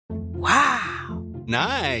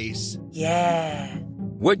Nice. Yeah.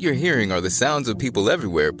 What you're hearing are the sounds of people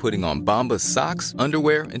everywhere putting on Bombas socks,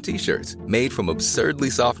 underwear, and T-shirts made from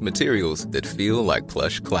absurdly soft materials that feel like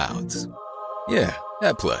plush clouds. Yeah,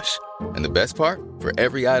 that plush. And the best part? For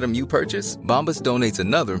every item you purchase, Bombas donates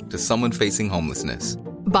another to someone facing homelessness.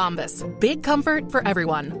 Bombas. Big comfort for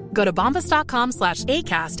everyone. Go to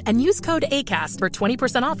bombas.com/ACAST and use code ACAST for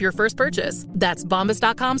 20% off your first purchase. That's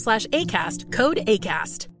bombas.com/ACAST. Code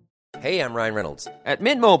ACAST. Hey, I'm Ryan Reynolds. At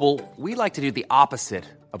Mint Mobile, we like to do the opposite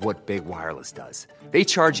of what Big Wireless does. They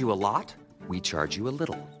charge you a lot, we charge you a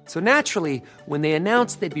little. So naturally, when they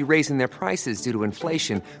announced they'd be raising their prices due to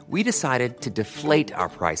inflation, we decided to deflate our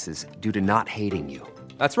prices due to not hating you.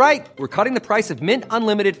 That's right. We're cutting the price of Mint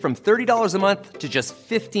Unlimited from $30 a month to just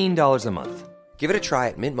 $15 a month. Give it a try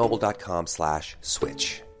at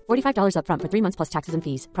mintmobile.com/switch. $45 up front for 3 months plus taxes and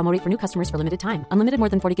fees. Promo rate for new customers for limited time. Unlimited more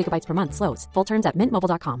than 40 gigabytes per month. Slows full terms at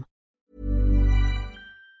mintmobile.com.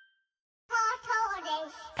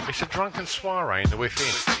 It's a drunken soiree in the within.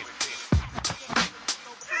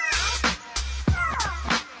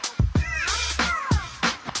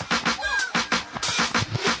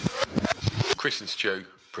 Chris and Stu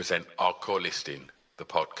present Hardcore Listing, the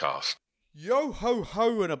podcast. Yo ho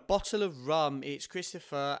ho and a bottle of rum. It's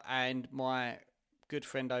Christopher and my good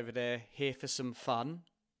friend over there here for some fun.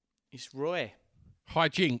 It's Roy. Hi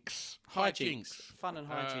Jinx. Fun and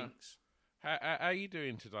hijinks. How are you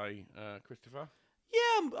doing today, Christopher?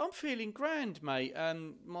 Yeah, I'm feeling grand, mate.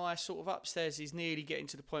 My sort of upstairs is nearly getting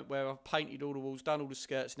to the point where I've painted all the walls, done all the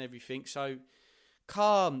skirts and everything. So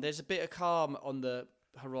calm. There's a bit of calm on the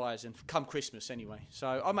horizon. Come Christmas, anyway.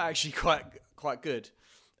 So I'm actually quite good.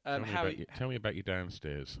 Tell me about your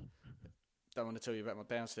downstairs. Don't want to tell you about my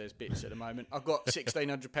downstairs bits at the moment. I've got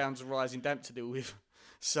 £1,600 of rising damp to deal with.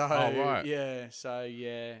 So right. that's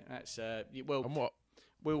well. And what?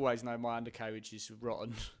 We always know my undercarriage is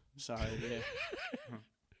rotten. So yeah.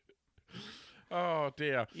 Oh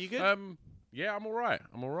dear. You good? Yeah, I'm all right.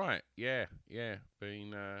 Yeah.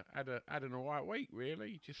 Been had an all right week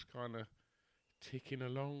really. Just kind of ticking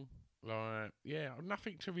along. Like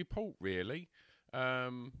nothing to report really.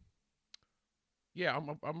 I'm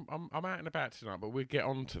out and about tonight, but we'll get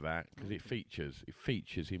on to that because it features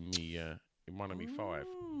in me in one of me five.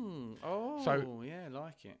 Oh, so yeah,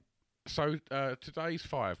 like it. So today's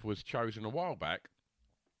five was chosen a while back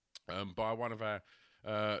by one of our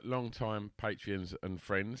long-time Patreons and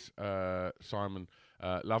friends, Simon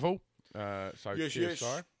Lovell. Cheers,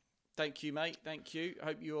 Si. Thank you, mate. Thank you.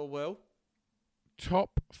 Hope you are well.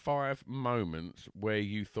 Top 5 moments where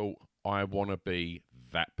you thought, I want to be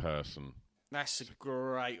that person. That's a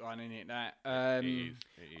great one, isn't it? That it is.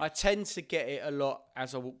 I tend to get it a lot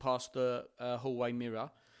as I walk past the hallway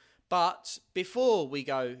mirror. But before we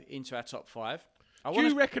go into our top 5, do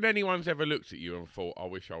you reckon anyone's ever looked at you and thought, I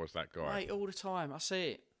wish I was that guy? Mate, all the time. I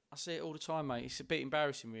see it all the time, mate. It's a bit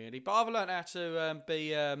embarrassing, really. But I've learned how to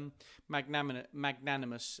be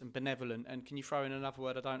magnanimous and benevolent. And can you throw in another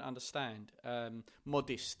word I don't understand?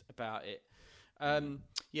 Modest about it. So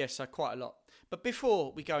quite a lot. But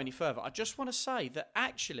before we go any further, I just want to say that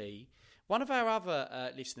actually one of our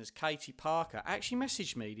other listeners, Katie Parker, actually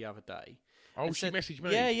messaged me the other day. Oh, she messaged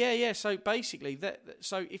me? Yeah. So basically,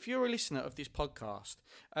 so if you're a listener of this podcast,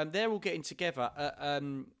 they're all getting together at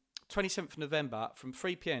 27th of November from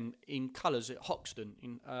 3 p.m. in Colours at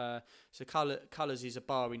Hoxton. Colours is a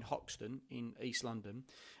bar in Hoxton in East London.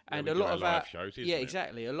 And a lot of our shows,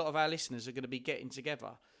 exactly. A lot of our listeners are going to be getting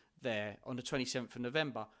together there on the 27th of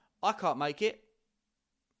November. I can't make it.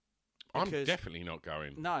 I'm definitely not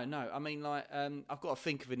going. No. I mean, I've got to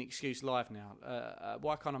think of an excuse live now.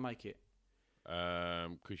 Why can't I make it?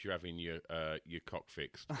 Because you're having your cock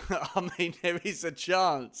fixed. I mean, there is a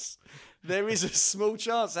chance. There is a small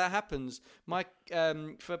chance that happens.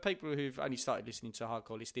 For people who've only started listening to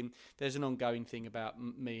Hardcore Listing, there's an ongoing thing about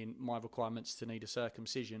me and my requirements to need a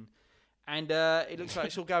circumcision, and it looks like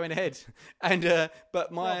it's all going ahead. And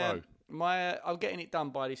but I'm getting it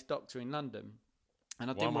done by this doctor in London. And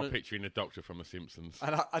I am I picturing a doctor from The Simpsons?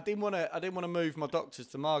 And I didn't want to move my doctors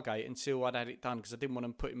to Margate until I'd had it done because I didn't want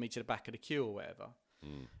them putting me to the back of the queue or whatever.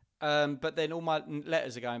 But then all my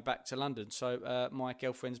letters are going back to London, so my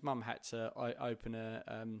girlfriend's mum had to open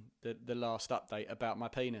the last update about my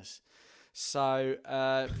penis. So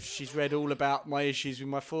she's read all about my issues with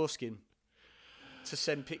my foreskin to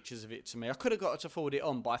send pictures of it to me. I could have got her to forward it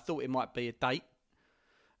on, but I thought it might be a date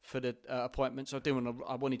for the appointment, so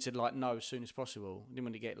I wanted to know as soon as possible. I didn't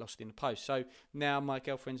want to get lost in the post. So now my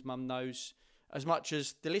girlfriend's mum knows as much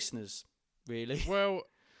as the listeners, really. Well,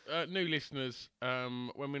 new listeners,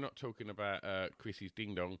 when we're not talking about Chrissy's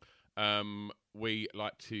ding dong, we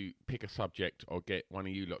like to pick a subject or get one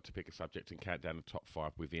of you lot to pick a subject and count down the top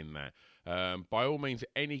 5 within that. By all means, at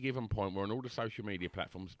any given point, we're on all the social media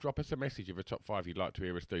platforms. Drop us a message of a top 5 you'd like to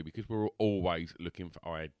hear us do, because we're always looking for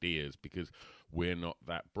ideas, because we're not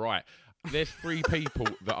that bright. There's 3 people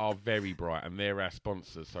that are very bright, and they're our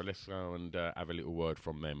sponsors. So let's go and have a little word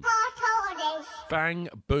from them.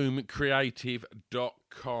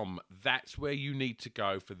 BangBoomCreative.com. That's where you need to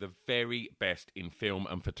go for the very best in film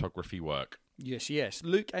and photography work. Yes.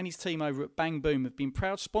 Luke and his team over at Bang Boom have been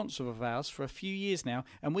proud sponsors of ours for a few years now,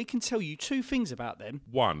 and we can tell you 2 things about them.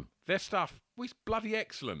 1, their stuff is bloody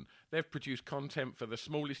excellent. They've produced content for the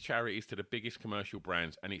smallest charities to the biggest commercial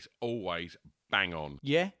brands, and it's always bang on.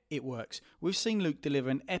 Yeah, it works. We've seen Luke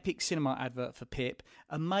deliver an epic cinema advert for Pip,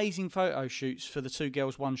 amazing photo shoots for the 2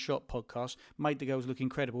 Girls One Shot podcast, made the girls look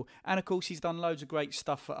incredible, and of course he's done loads of great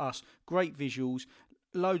stuff for us, great visuals,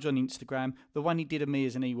 loads on Instagram. The one he did of me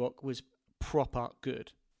as an Ewok was proper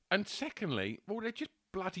good. And secondly, well, they're just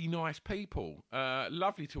bloody nice people.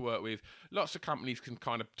 Lovely to work with. Lots of companies can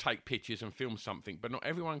kind of take pictures and film something, but not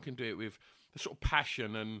everyone can do it with the sort of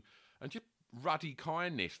passion and just ruddy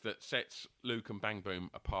kindness that sets Luke and Bang Boom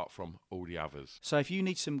apart from all the others. So if you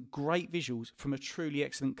need some great visuals from a truly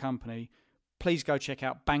excellent company, please go check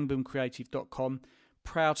out BangBoomCreative.com,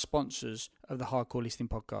 proud sponsors of the Hardcore Listing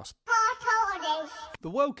podcast. The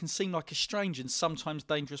world can seem like a strange and sometimes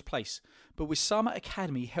dangerous place, but with Sama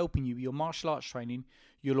Academy helping you with your martial arts training,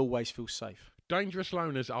 you'll always feel safe. Dangerous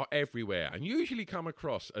loners are everywhere and usually come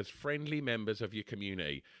across as friendly members of your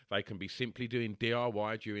community. They can be simply doing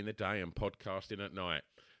DIY during the day and podcasting at night.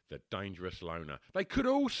 The Dangerous Loner. They could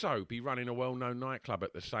also be running a well-known nightclub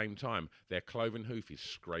at the same time. Their cloven hoof is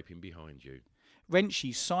scraping behind you.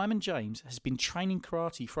 Wrenchy's Simon James has been training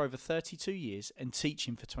karate for over 32 years and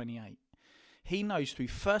teaching for 28. He knows through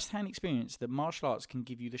first-hand experience that martial arts can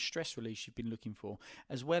give you the stress release you've been looking for,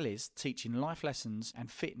 as well as teaching life lessons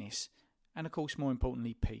and fitness, and of course, more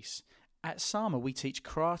importantly, peace. At Sama, we teach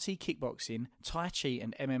karate, kickboxing, tai chi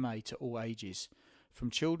and MMA to all ages,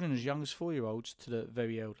 from children as young as 4-year-olds to the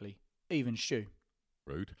very elderly, even Stu.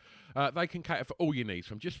 Rude. They can cater for all your needs,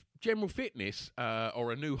 from just general fitness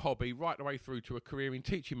or a new hobby right the way through to a career in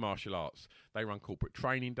teaching martial arts. They run corporate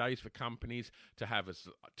training days for companies to have as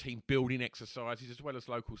team building exercises as well as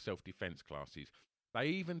local self-defence classes. They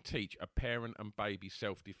even teach a parent and baby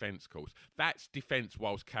self-defence course. That's defence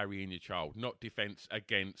whilst carrying your child, not defence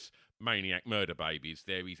against maniac murder babies.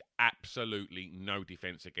 There is absolutely no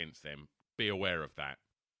defence against them. Be aware of that.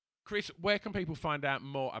 Chris, where can people find out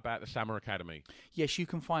more about the Sama Academy? Yes, you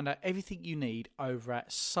can find out everything you need over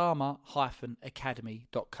at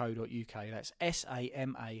sama-academy.co.uk. That's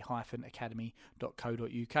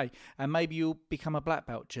sama-academy.co.uk. And maybe you'll become a black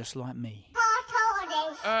belt just like me.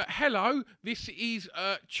 Hello, this is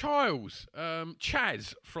Charles,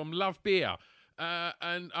 Chaz from Love Beer.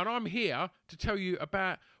 And I'm here to tell you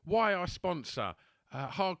about why I sponsor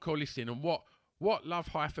Hardcore Listing and what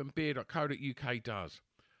love-beer.co.uk does.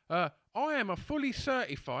 I am a fully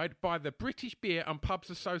certified by the British Beer and Pubs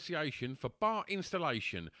Association for bar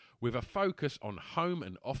installation with a focus on home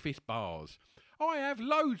and office bars. I have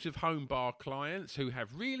loads of home bar clients who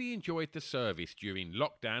have really enjoyed the service during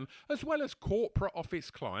lockdown, as well as corporate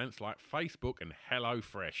office clients like Facebook and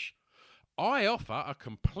HelloFresh. I offer a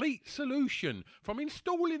complete solution from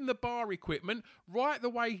installing the bar equipment right the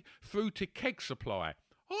way through to keg supply.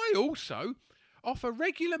 I also offer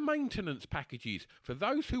regular maintenance packages for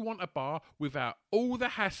those who want a bar without all the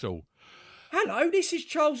hassle. Hello, this is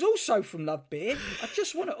Charles, also from Love Beer. I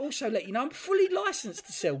just want to also let you know I'm fully licensed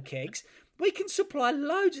to sell kegs. We can supply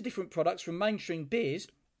loads of different products from mainstream beers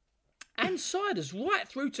and ciders right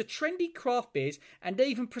through to trendy craft beers and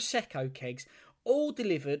even Prosecco kegs, all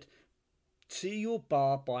delivered to your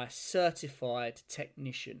bar by a certified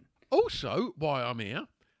technician. Also, while I'm here,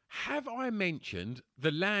 have I mentioned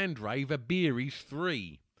the Land Rover Beeries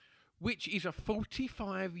 3, which is a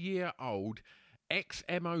 45-year-old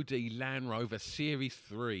ex-MOD Land Rover Series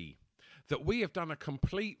 3 that we have done a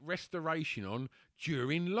complete restoration on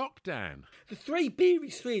during lockdown. The 3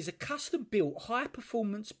 Beeries 3 is a custom-built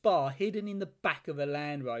high-performance bar hidden in the back of a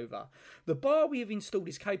Land Rover. The bar we have installed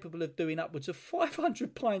is capable of doing upwards of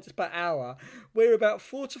 500 pints per hour. We're about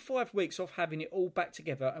 4 to 5 weeks off having it all back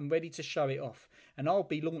together and ready to show it off. And I'll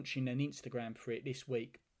be launching an Instagram for it this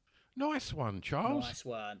week. Nice one, Charles. Nice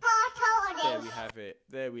one.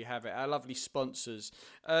 There we have it. Our lovely sponsors.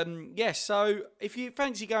 So if you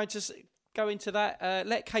fancy go into that,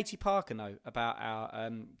 let Katie Parker know about our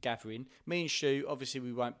gathering. Me and Stu, obviously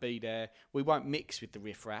we won't be there. We won't mix with the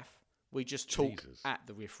riffraff. We just talk Jesus. at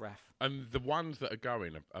the riffraff. And the ones that are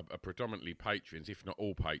going are predominantly Patreons, if not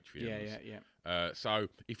all Patreons. Yeah. So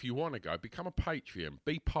if you want to go, become a Patreon.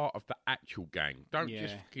 Be part of the actual gang. Don't Yeah.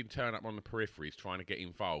 just fucking turn up on the peripheries trying to get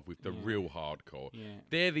involved with the real hardcore. Yeah.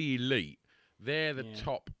 They're the elite. They're the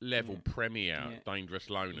top level premier dangerous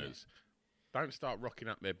loners. Don't start rocking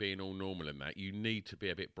up there being all normal and that. You need to be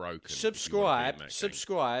a bit broken. Subscribe,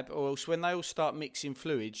 or else when they all start mixing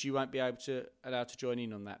fluids, you won't be allowed to join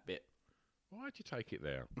in on that bit. Why'd you take it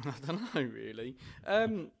there? I don't know, really.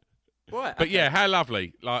 Right, but yeah, how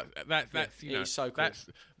lovely! Like that's it's so cool.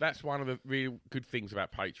 That's one of the real good things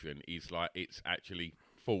about Patreon is like it's actually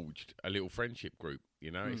forged a little friendship group.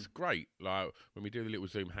 You know, it's great. Like when we do the little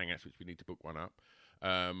Zoom hangouts, which we need to book one up.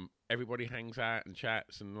 Everybody hangs out and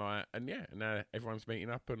chats and now everyone's meeting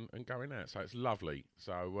up and going out. So it's lovely.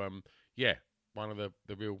 So one of the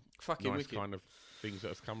real fucking nice wicked kind of things that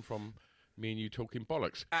has come from me and you talking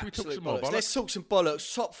bollocks. Absolute Should we talk some bollocks. more bollocks? Let's talk some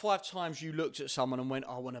bollocks. Top 5 times you looked at someone and went,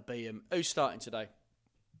 I want to be him. Who's starting today?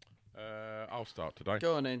 I'll start today.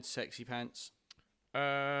 Go on then, sexy pants.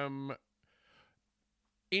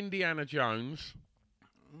 Indiana Jones.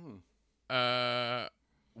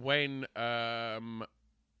 When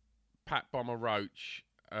Pat Bomber Roach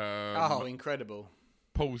incredible.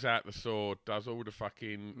 pulls out the sword, does all the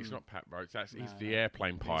fucking... It's not Pat Roach, he's the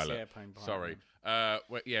airplane pilot. He's the airplane pilot. Sorry.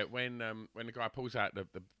 When the guy pulls out the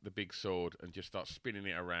big sword and just starts spinning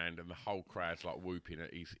it around and the whole crowd's like whooping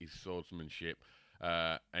at his swordsmanship,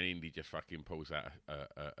 and Indy just fucking pulls out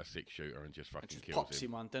a 6-shooter and just fucking kills him. Pops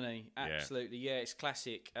him one, doesn't he? Absolutely, yeah, it's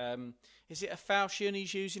classic. Is it a falchion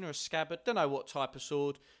he's using or a scabbard? Don't know what type of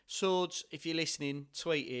sword. Swords, if you're listening,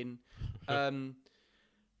 tweet in.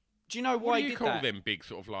 Do you know why what he did that? What do you call them big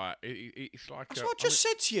sort of like... It's like... That's what I just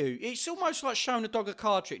said to you. It's almost like showing a dog a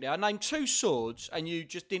card trick there. I named 2 swords and you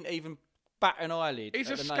just didn't even bat an eyelid. It's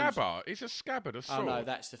a scabbard. It's a scabbard, a sword. Oh, no,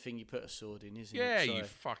 that's the thing you put a sword in, isn't it? Yeah, you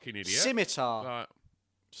fucking idiot. Scimitar. Like,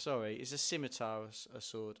 Sorry, is a scimitar a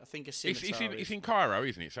sword? I think a scimitar it's in Cairo,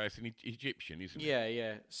 isn't it? So it's an Egyptian, isn't it?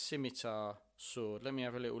 Yeah. Scimitar sword. Let me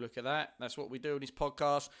have a little look at that. That's what we do on this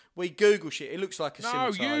podcast. We Google shit. It looks like a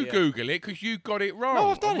scimitar. No, you Google it because you got it wrong.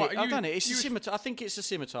 No, I've done it. I've done it. It's a scimitar. I think it's a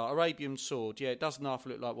scimitar. Arabian sword. Yeah, it doesn't half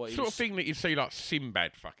look like what it is. Sort of thing that you'd see like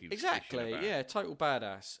Sinbad fucking. Exactly. Yeah, total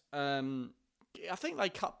badass. I think they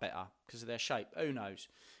cut better because of their shape. Who knows?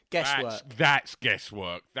 Guesswork. That's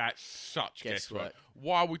guesswork. That's such guesswork.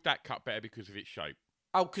 Why would that cut better because of its shape?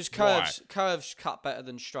 Oh, because curves cut better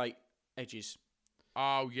than straight edges.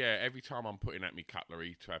 Oh, yeah. Every time I'm putting out my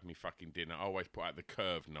cutlery to have me fucking dinner, I always put out the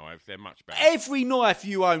curved knives. They're much better. Every knife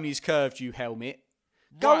you own is curved, you helmet.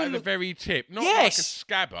 Right at the very tip. Not like a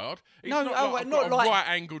scabbard. It's not like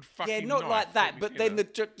right-angled fucking knife. Yeah, not like that. But then,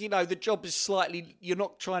 the job is slightly... You're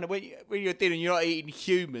not trying to... When you're dinner, you're not eating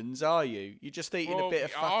humans, are you? You're just eating a bit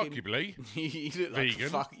of fucking... Arguably. You look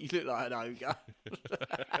vegan. You look like an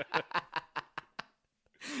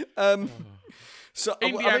ogre. So,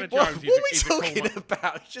 Indiana Jones what are we talking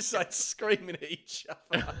about? Just like screaming at each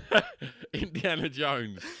other. Indiana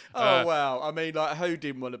Jones. Oh, wow. I mean, like, who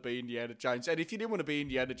didn't want to be Indiana Jones? And if you didn't want to be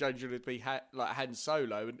Indiana Jones, you'd be like Han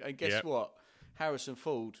Solo. And guess what? Harrison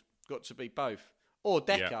Ford got to be both. Or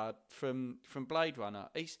Deckard from Blade Runner.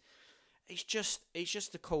 He's just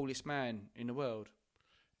the coolest man in the world.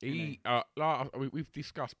 We've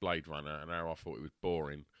discussed Blade Runner and how I thought it was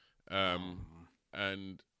boring.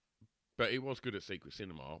 But it was good at Secret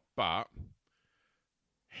Cinema. But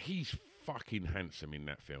he's fucking handsome in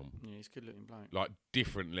that film. Yeah, he's a good looking bloke. Like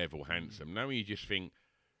different level handsome. Now you just think,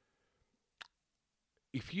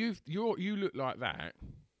 if you look like that,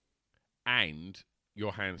 and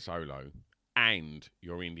you're Han Solo, and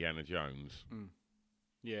you're Indiana Jones,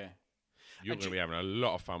 yeah, you're going to be having a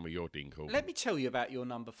lot of fun with your dinkle. Let me tell you about your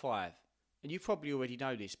number 5, and you probably already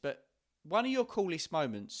know this, but. One of your coolest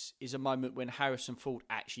moments is a moment when Harrison Ford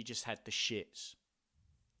actually just had the shits.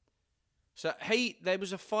 So there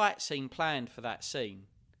was a fight scene planned for that scene,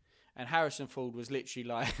 and Harrison Ford was literally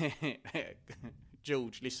like,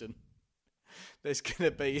 "George, listen, there's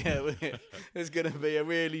gonna be a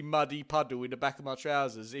really muddy puddle in the back of my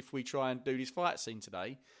trousers if we try and do this fight scene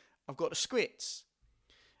today. I've got the squits."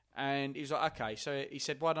 And he was like, "Okay." So he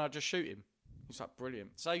said, "Why don't I just shoot him?" It's like,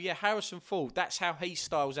 brilliant. So, yeah, Harrison Ford, that's how he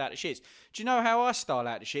styles out the shits. Do you know how I style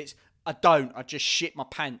out the shits? I don't. I just shit my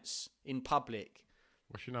pants in public.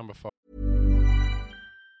 What's your number 5?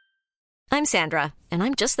 I'm Sandra, and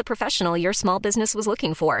I'm just the professional your small business was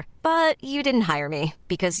looking for. But you didn't hire me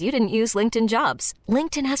because you didn't use LinkedIn Jobs.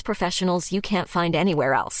 LinkedIn has professionals you can't find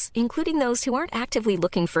anywhere else, including those who aren't actively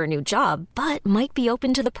looking for a new job, but might be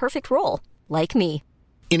open to the perfect role, like me.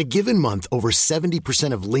 In a given month, over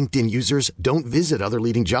 70% of LinkedIn users don't visit other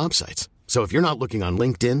leading job sites. So if you're not looking on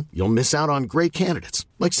LinkedIn, you'll miss out on great candidates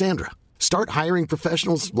like Sandra. Start hiring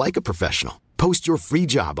professionals like a professional. Post your free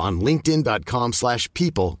job on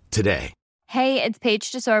linkedin.com/people today. Hey, it's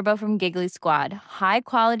Paige DeSorbo from Giggly Squad. High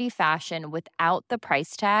quality fashion without the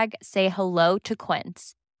price tag. Say hello to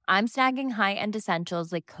Quince. I'm snagging high-end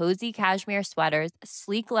essentials like cozy cashmere sweaters,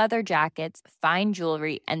 sleek leather jackets, fine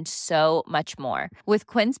jewelry, and so much more. With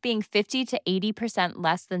Quince being 50 to 80%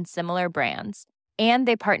 less than similar brands. And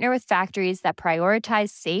they partner with factories that prioritize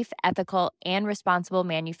safe, ethical, and responsible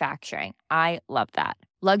manufacturing. I love that.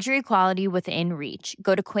 Luxury quality within reach.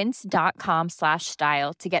 Go to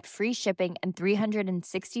quince.com/style to get free shipping and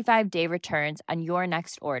 365-day returns on your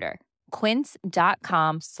next order.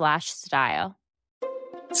 Quince.com/style.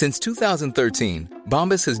 Since 2013,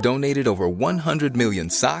 Bombas has donated over 100 million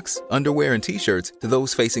socks, underwear, and T-shirts to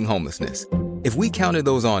those facing homelessness. If we counted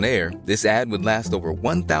those on air, this ad would last over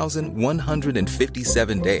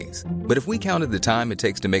 1,157 days. But if we counted the time it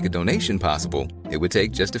takes to make a donation possible, it would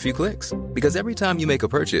take just a few clicks. Because every time you make a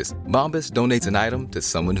purchase, Bombas donates an item to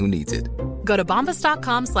someone who needs it. Go to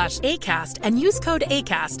bombas.com/ACAST and use code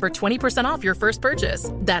ACAST for 20% off your first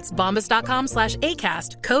purchase. That's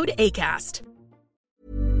bombas.com/ACAST, code ACAST.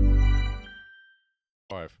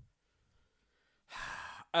 5.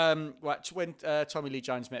 Right, when Tommy Lee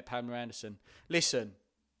Jones met Pamela Anderson. Listen,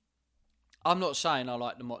 I'm not saying I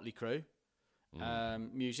like the Motley Crue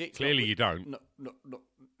music. Clearly you don't. Not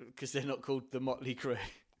because they're not called the Motley Crue.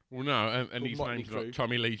 Well, no, and his Motley name's Crue. not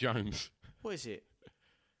Tommy Lee Jones. What is it?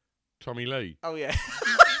 Tommy Lee. Oh, yeah.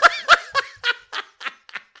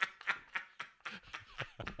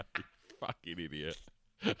 Fucking idiot.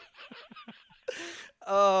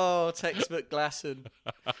 Oh, textbook Glasson.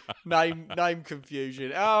 Name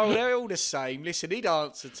confusion. Oh, they're all the same. Listen, he'd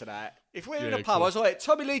answer to that. If we're in a pub, I was like,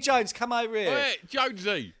 Tommy Lee Jones, come over here. Hey,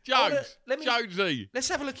 Jonesy. Jonesy. Let's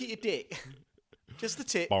have a look at your dick. Just the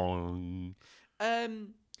tip. Bong.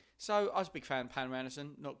 So I was a big fan of Pamela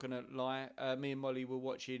Anderson, not going to lie. Me and Molly were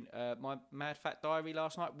watching my Mad Fat Diary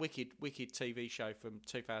last night. Wicked TV show from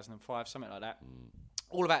 2005, something like that.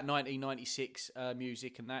 All about 1996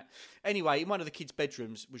 music and that. Anyway, in one of the kids'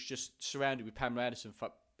 bedrooms was just surrounded with Pamela Anderson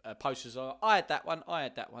posters. I had that one.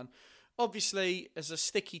 Obviously, as a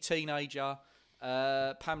sticky teenager,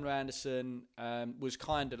 Pamela Anderson was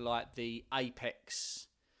kind of like the apex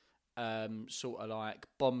sort of like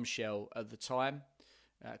bombshell at the time.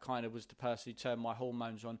 Kind of was the person who turned my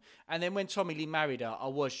hormones on. And then when Tommy Lee married her, I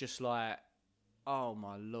was just like, oh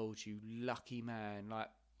my Lord, you lucky man. Like,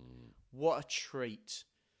 what a treat.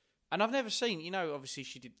 And I've never seen, obviously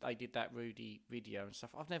they did that Rudy video and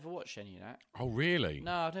stuff. I've never watched any of that. Oh, really?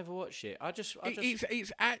 No, I've never watched it.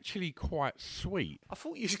 It's actually quite sweet. I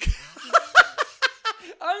thought you...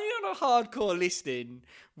 Only on a hardcore listing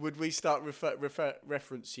would we start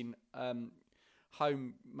referencing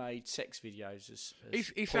homemade sex videos as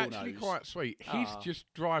It's actually quite sweet. He's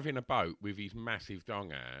just driving a boat with his massive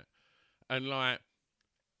dong out, and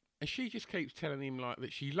she just keeps telling him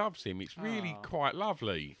that she loves him. It's really quite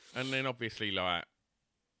lovely. And then obviously they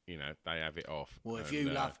have it off. Well, if you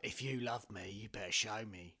love me, you better show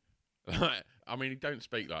me. I mean, he don't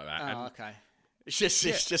speak like that. Oh, okay. It's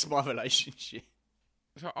just my relationship.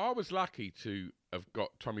 So I was lucky to have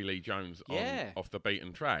got Tommy Lee Jones off the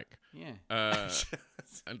beaten track. Yeah.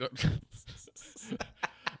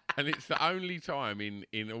 And it's the only time in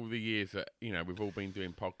all the years that, we've all been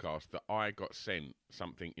doing podcasts that I got sent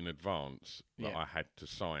something in advance that I had to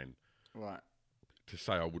sign. Right. To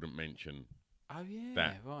say I wouldn't mention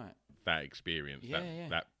that experience,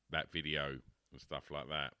 that video and stuff like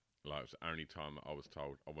that. Like, it was the only time that I was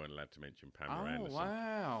told I weren't allowed to mention Pamela Anderson.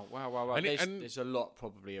 Wow. There's a lot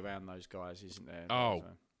probably around those guys, isn't there? Oh,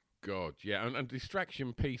 God, yeah. And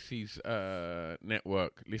Distraction Pieces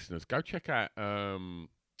Network listeners, go check out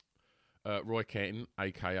Roy Kenton,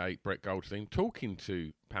 a.k.a. Brett Goldstein, talking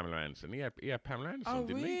to Pamela Anderson. He had Pamela Anderson,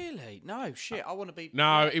 didn't he? Oh, really? No, shit, I want to be...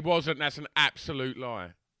 No, it wasn't. That's an absolute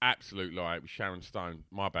lie. Absolute lie. It was Sharon Stone.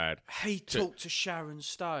 My bad. He talked to Sharon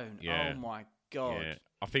Stone? Yeah. Oh, my God. Yeah.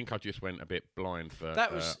 I think I just went a bit blind for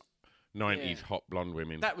 90s hot blonde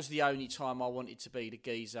women. That was the only time I wanted to be the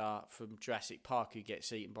geezer from Jurassic Park who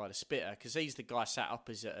gets eaten by the spitter, because he's the guy sat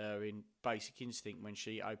opposite her in Basic Instinct when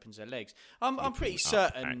she opens her legs. I'm pretty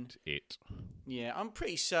certain... Yeah, I'm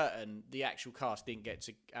pretty certain the actual cast didn't get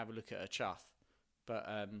to have a look at her chuff. But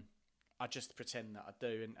I just pretend that I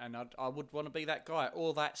do, and I would want to be that guy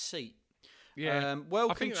or that seat. Yeah.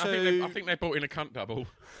 Welcome I think they brought in a cunt double.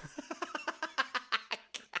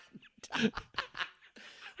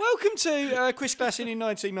 welcome to Quiz Classing in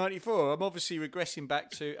 1994. I'm obviously regressing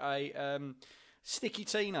back to a sticky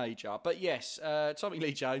teenager. But yes, Tommy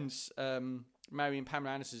Lee Jones, marrying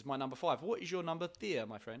Pamela Anderson is my number 5. What is your number there,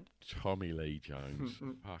 my friend? Tommy Lee Jones.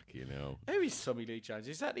 Fucking hell. Who is Tommy Lee Jones?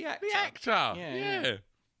 Is that the actor? The actor. Yeah.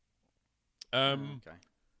 Okay.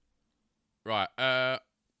 Right.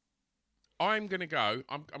 I'm going to go.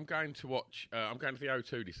 I'm going to watch. I'm going to the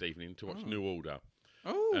O2 this evening to watch New Order.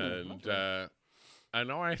 Oh. And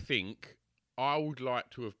I think I would like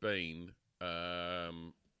to have been,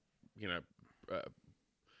 predominant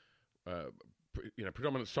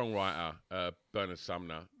songwriter Bernard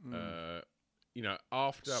Sumner.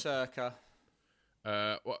 After Circa.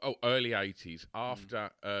 Early 80s, after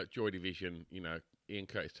Joy Division. Ian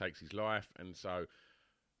Curtis takes his life, and so.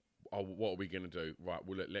 Oh, what are we going to do? Right,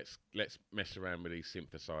 well, let's mess around with these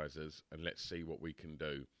synthesizers and let's see what we can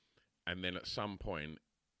do. And then at some point,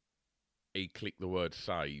 he clicked the word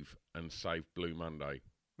save and saved Blue Monday.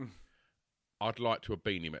 I'd like to have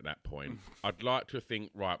been him at that point. I'd like to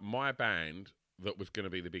think, right, my band that was going to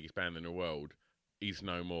be the biggest band in the world is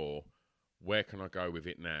no more. Where can I go with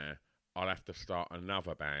it now? I'll have to start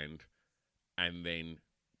another band, and then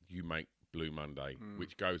you make Blue Monday,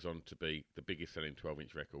 which goes on to be the biggest selling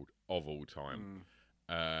 12-inch record of all time.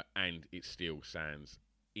 And it still sounds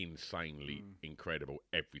insanely incredible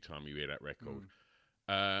every time you hear that record.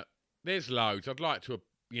 There's loads. I'd like to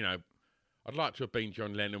have been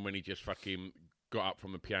John Lennon when he just fucking got up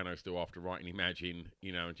from the piano stool after writing Imagine,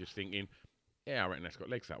 and just thinking, yeah, I reckon that's got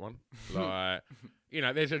legs, that one. Like,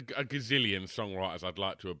 there's a gazillion songwriters I'd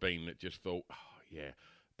like to have been that just thought, oh, yeah.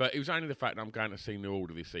 But it was only the fact that I'm going to see New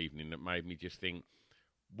Order this evening that made me just think,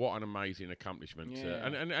 what an amazing accomplishment. Yeah.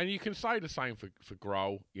 And you can say the same for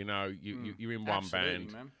Grohl. You're in one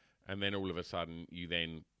band, man. And then all of a sudden you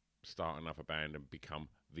then start another band and become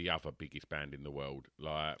the other biggest band in the world.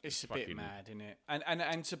 Like, it's a bit mad, isn't it?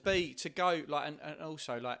 And to go like and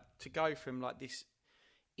also like to go from like this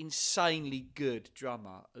insanely good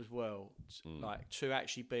drummer as well, like to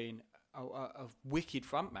actually being a wicked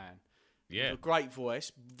frontman. Yeah, a great voice,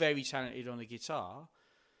 very talented on the guitar.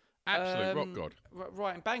 Absolute rock god.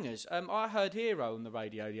 Writing bangers. I heard Hero on the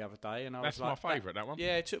radio the other day, and that's was my favourite. That one.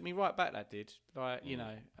 Yeah, it took me right back. That did. Like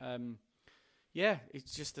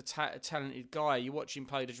it's just a talented guy. You watch him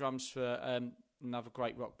play the drums for another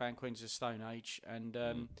great rock band, Queens of the Stone Age, and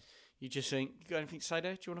you just think, you got anything to say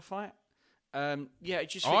there? Do you want to fight? I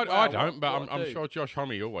don't, but I'm sure Josh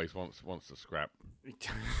Homme always wants to scrap.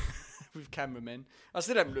 With cameramen. I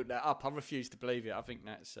still haven't looked that up. I refuse to believe it. I think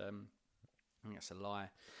that's a lie.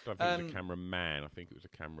 I don't think it was a cameraman. I think it was a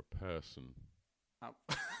camera person. Oh.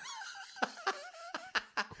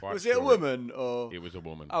 Was it a woman or? It was a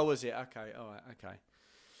woman. Oh, was it? Okay. All right.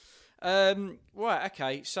 Okay. Right.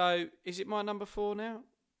 Okay. So, is it my number 4 now?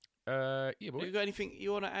 Yeah. Boy. Have you got anything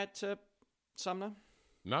you want to add to Sumner?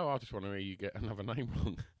 No, I just want to hear you get another name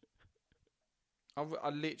wrong. I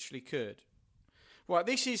literally could. Right,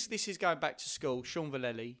 this is going back to school. Sean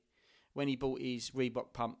Vallely, when he bought his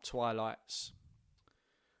Reebok Pump Twilights.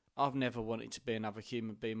 I've never wanted to be another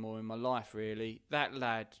human being more in my life, really. That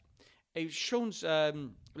lad, Sean's. He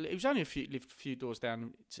was only lived a few doors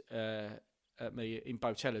down at me in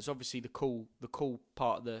Botellas. Obviously, the cool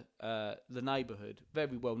part of the neighbourhood.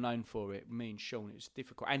 Very well known for it. Me and Sean, it was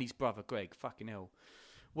difficult, and his brother Greg. Fucking hell,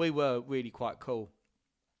 we were really quite cool,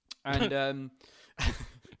 and.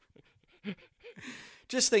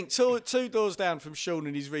 Just think, two doors down from Sean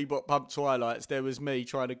and his Reebok Pump Twilights, there was me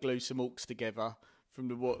trying to glue some orcs together from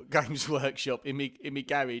the Games Workshop in me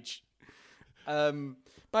garage.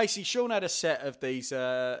 Basically, Sean had a set of these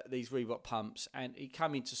Reebok Pumps, and he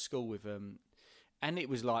came into school with them, and it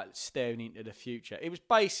was like staring into the future. It was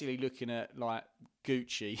basically looking at like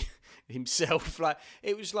Gucci himself. Like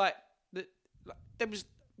it was like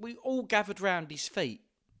we all gathered round his feet.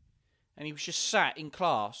 And he was just sat in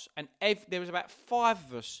class, and there was about 5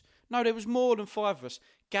 of us. No, there was more than 5 of us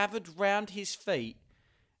gathered round his feet,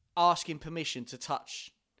 asking permission to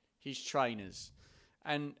touch his trainers,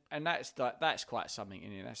 and that's quite something,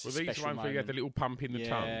 isn't it? That's a special these ones moment. where you had the little pump in the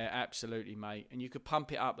tongue. Yeah, absolutely, mate. And you could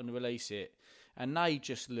pump it up and release it, and they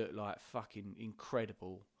just looked like fucking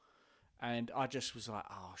incredible. And I just was like,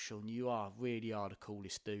 oh, Sean, you really are the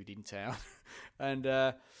coolest dude in town. And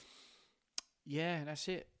that's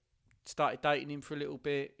it. Started dating him for a little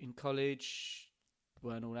bit in college.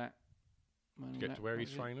 Weren't all that. Did you get to wear his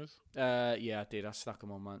trainers? Yeah, I did. I stuck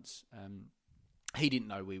them on once. He didn't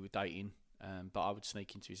know we were dating. But I would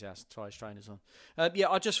sneak into his house and try his trainers on.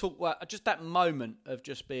 I just thought, just that moment of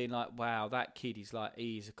just being like, wow, that kid is like,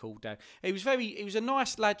 he is a cool dad. He was a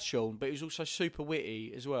nice lad, Sean, but he was also super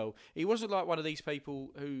witty as well. He wasn't like one of these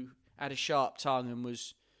people who had a sharp tongue and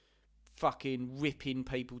was fucking ripping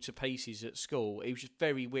people to pieces at school. He was just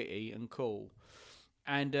very witty and cool.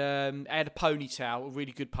 And had a ponytail, a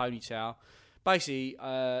really good ponytail. Basically,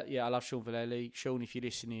 I love Sean Vallely. Sean, if you're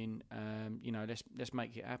listening, let's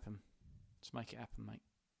make it happen. Let's make it happen, mate.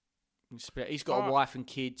 He's got a wife and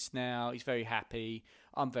kids now. He's very happy.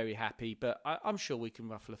 I'm very happy. But I'm sure we can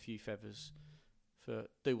ruffle a few feathers for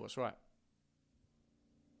do what's right.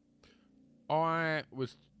 I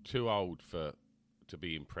was too old to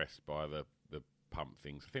be impressed by the pump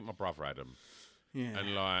things. I think my brother had them.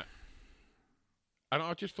 Yeah. And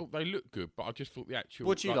I just thought they looked good, but I just thought the actual...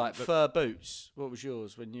 What do you like? Fur boots? What was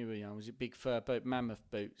yours when you were young? Was it big fur boot, mammoth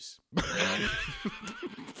boots?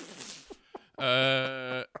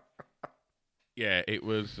 Yeah, it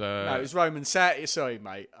was... No, it was Roman sandals. Sorry,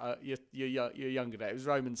 mate. You're younger than that. It was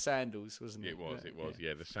Roman sandals, wasn't it? It was.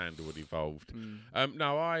 Yeah, the sandal had evolved.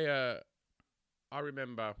 No, I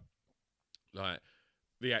remember, like,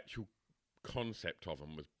 the actual concept of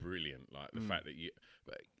them was brilliant. Like, the fact that you...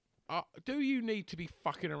 do you need to be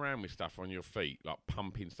fucking around with stuff on your feet, like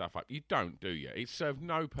pumping stuff up? You don't, do you? It served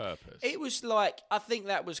no purpose. It was like, I think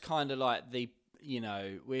that was kind of like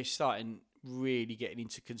we're starting really getting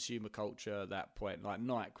into consumer culture at that point. Like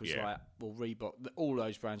Nike was like, well, Reebok, all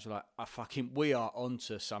those brands were like, we are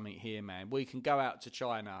onto something here, man. We can go out to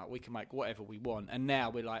China, we can make whatever we want. And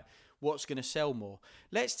now we're like, what's going to sell more?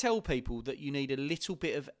 Let's tell people that you need a little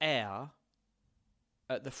bit of air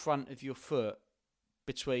at the front of your foot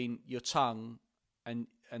between your tongue and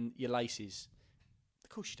your laces. Of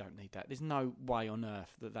course you don't need that. There's no way on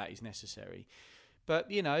earth that is necessary. But,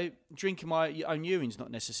 drinking my own urine's not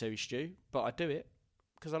necessary, Stu, but I do it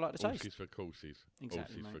because I like the taste. Horses for courses.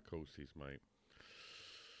 Exactly, Horses for courses, mate.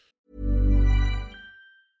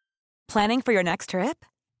 Planning for your next trip?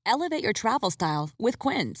 Elevate your travel style with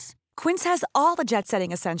Quince. Quince has all the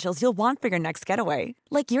jet-setting essentials you'll want for your next getaway,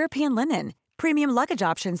 like European linen, premium luggage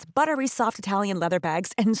options, buttery soft Italian leather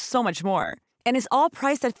bags, and so much more. And is all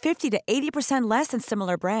priced at 50 to 80% less than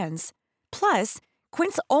similar brands. Plus,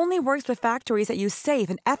 Quince only works with factories that use safe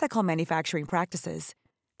and ethical manufacturing practices.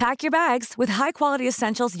 Pack your bags with high-quality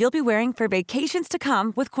essentials you'll be wearing for vacations to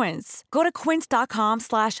come with Quince. Go to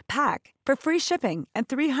quince.com/pack for free shipping and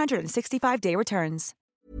 365-day returns.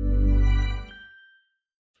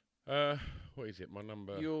 What is it? My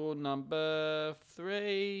number... Your number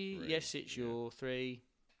 3. Yes, it's your 3.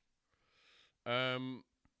 Well,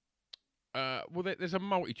 there's a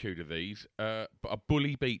multitude of these, but a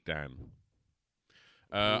bully beatdown.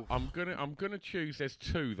 I'm gonna choose. There's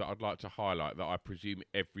 2 that I'd like to highlight that I presume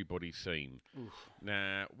everybody's seen. Oof.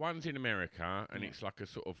 Now, one's in America, and it's like a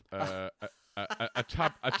sort of a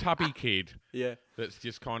tubby kid. Yeah. That's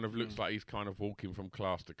just kind of looks like he's kind of walking from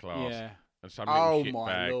class to class. Yeah. And some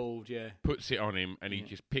little shitbag puts it on him, and he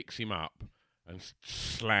just picks him up and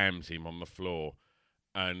slams him on the floor,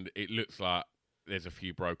 and it looks like there's a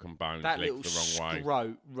few broken bones. That legs the wrong way.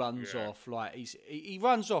 Scrote runs off like he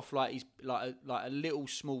runs off like he's like a little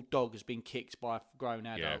small dog has been kicked by a grown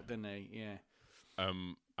adult, doesn't he? Yeah.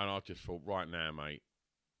 And I just thought, right now, mate,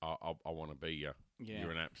 I want to be you. Yeah. You're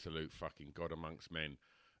an absolute fucking god amongst men.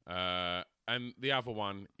 And the other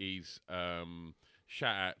one is.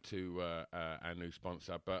 Shout out to our new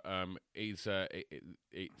sponsor, but it's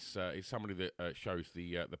somebody that shows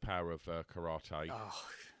the power of karate,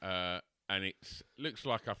 and it looks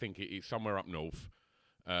like I think it's somewhere up north,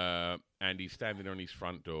 and he's standing on his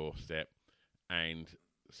front doorstep, and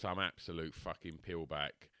some absolute fucking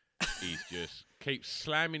peelback, he's just keeps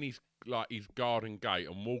slamming his garden gate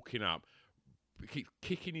and walking up, keeps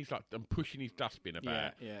kicking his and pushing his dustbin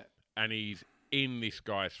about, and he's in this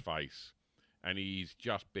guy's face. And he's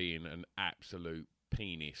just being an absolute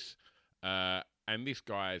penis. And this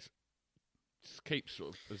guy's keeps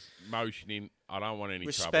sort of motioning, I don't want any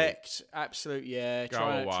trouble. Respect, absolute, yeah.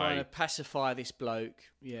 Trying to pacify this bloke.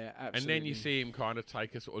 Yeah, absolutely. And then you see him kind of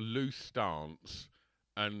take a sort of loose stance,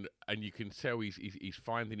 and you can tell he's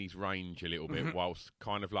finding his range a little bit, whilst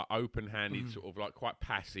kind of like open-handed, sort of like quite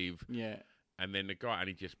passive. Yeah. And then the guy, and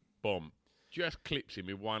he just clips him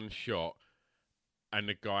with one shot, and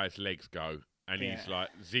the guy's legs go. And he's like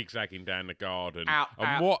zigzagging down the garden. Out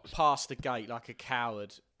past the gate like a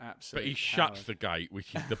coward. Absolutely. But he shuts the gate,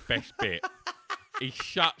 which is the best bit. He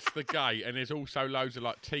shuts the gate, and there's also loads of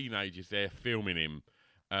like teenagers there filming him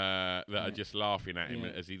that are just laughing at him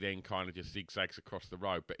as he then kind of just zigzags across the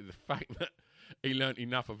road. But the fact that he learnt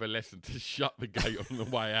enough of a lesson to shut the gate on the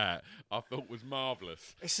way out, I thought was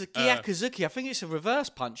marvellous. It's a Gyakuzuki. I think it's a reverse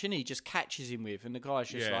punch, and he just catches him with, and the guy's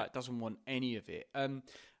just like doesn't want any of it.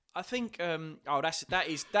 I think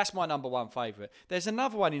that's my number one favourite. There's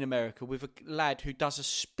another one in America with a lad who does a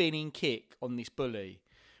spinning kick on this bully,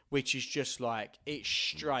 which is just like it's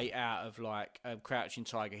straight out of like Crouching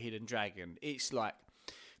Tiger, Hidden Dragon. It's like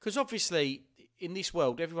because obviously in this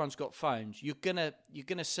world everyone's got phones. You're gonna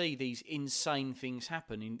see these insane things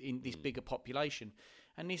happen in this bigger population,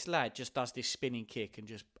 and this lad just does this spinning kick and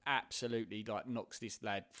just absolutely like knocks this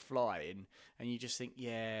lad flying, and you just think,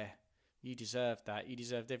 yeah. You deserved that. You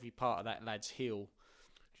deserved every part of that lad's heel.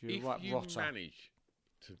 If you manage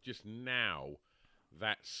to just now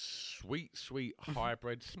that sweet, sweet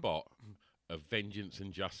hybrid spot of vengeance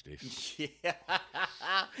and justice, yeah,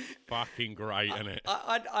 fucking great, isn't it?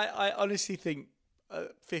 I honestly think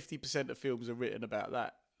 50% of films are written about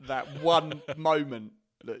that one moment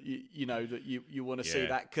that you want to see,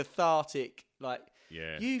 that cathartic like.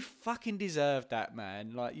 Yeah. You fucking deserved that,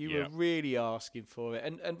 man. Like you were really asking for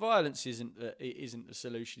it, and violence isn't the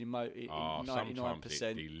solution in 99%. Sometimes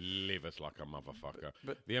it delivers like a motherfucker.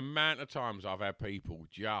 But the amount of times I've had people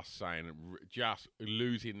just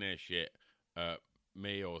losing their shit,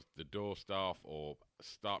 me or the door staff or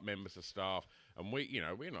members of staff, and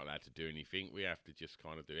we're not allowed to do anything. We have to just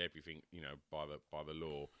kind of do everything, by the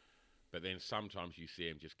law. But then sometimes you see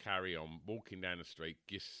them just carry on walking down the street,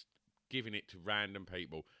 just giving it to random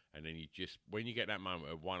people, and then when you get that moment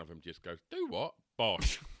where one of them just goes, "Do what?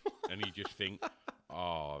 Bosh," and you just think,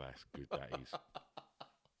 "Oh, that's good.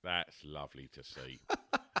 That's lovely to see."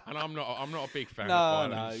 And I'm not a big fan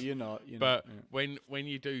of violence. No, you're not. But when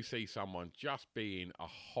you do see someone just being a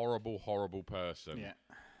horrible, horrible person,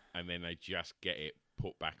 and then they just get it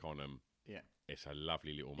put back on them, it's a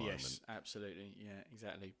lovely little moment. Yes, absolutely. Yeah,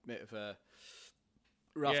 exactly. Bit of a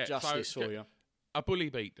rough justice for you. A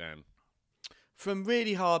bully beatdown. From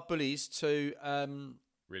really hard bullies to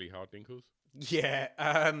really hard dinkles. Yeah.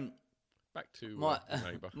 Back to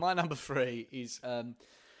neighbour. My number 3 is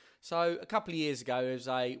so a couple of years ago there was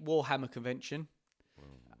a Warhammer convention.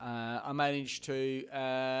 I managed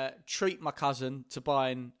to treat my cousin to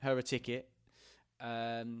buying her a ticket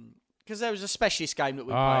because there was a specialist game that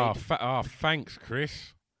we played. Thanks,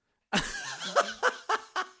 Chris.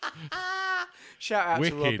 Shout out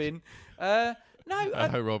Wicked. to Robin.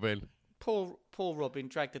 Hello, Robin. Poor Robin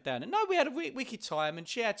dragged her down. And no, we had a wicked time, and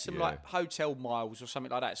she had some like hotel miles or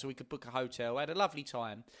something like that, so we could book a hotel. We had a lovely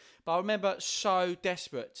time. But I remember so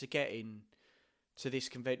desperate to get in to this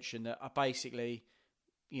convention that I basically,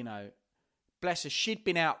 bless her, she'd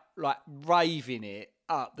been out like raving it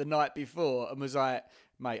up the night before and was like,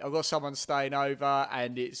 "Mate, I've got someone staying over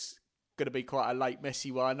and it's going to be quite a late,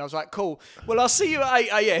 messy one." And I was like, "Cool. Well, I'll see you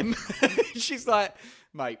at 8 a.m. She's like,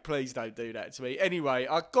 "Mate, please don't do that to me." Anyway,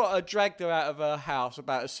 I dragged her out of her house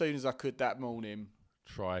about as soon as I could that morning.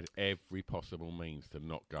 Tried every possible means to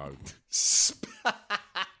not go.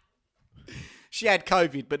 She had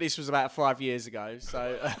COVID, but this was about 5 years ago.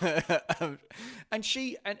 So, and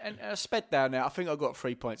I sped down there. I think I got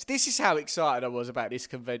 3 points. This is how excited I was about this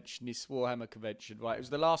convention, this Warhammer convention. Right, it was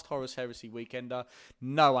the last Horus Heresy weekender.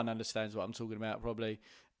 No one understands what I'm talking about, probably.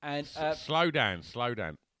 And slow down.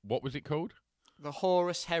 What was it called? The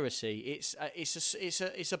Horus Heresy.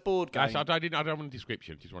 It's a board game. I don't want a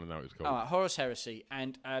description. Just want to know what it's called. All right, Horus Heresy,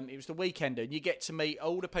 and it was the weekender, and you get to meet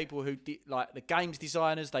all the people who like the games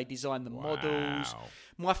designers. They design the models.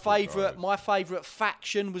 My favourite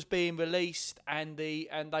faction was being released, and they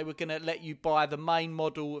were going to let you buy the main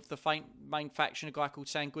model of the main faction. A guy called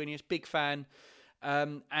Sanguinius, big fan,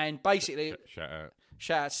 and basically shout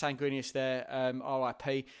out to Sanguinius there,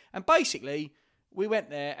 R.I.P. And basically, we went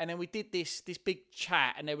there and then we did this big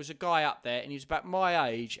chat, and there was a guy up there and he was about my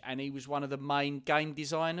age and he was one of the main game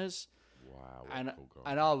designers. Wow.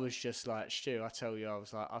 And I was just like, Stu, I tell you, I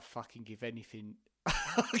was like, I'd fucking give anything.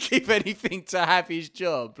 I'd give anything to have his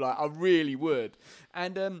job. Like, I really would.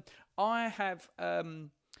 And I've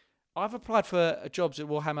applied for jobs at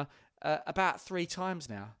Warhammer about 3 times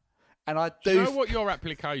now. And I do. Do you know what your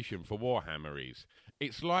application for Warhammer is?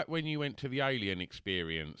 It's like when you went to the Alien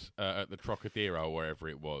experience at the Trocadero, or wherever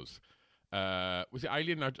it was. Was it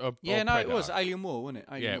Alien? Or yeah, no, Predator? It was Alien War, wasn't it?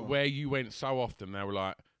 Alien War. Where you went so often, they were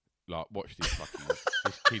like, watch this fucking.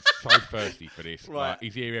 This kid's so thirsty for this. Right. Like,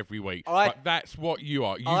 he's here every week. That's what you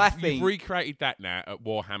are. You've recreated that now at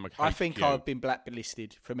Warhammer HQ. I think I've been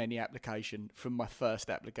blacklisted from any application from my first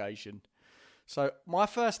application. So my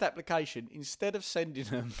first application, instead of sending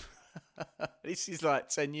them, this is like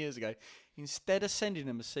 10 years ago. Instead of sending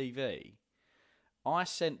them a CV, I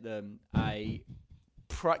sent them a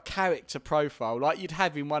character profile, like you'd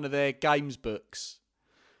have in one of their games books,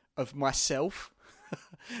 of myself.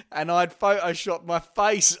 And I'd photoshopped my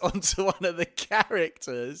face onto one of the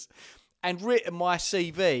characters and written my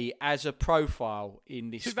CV as a profile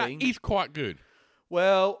in this thing. That is quite good.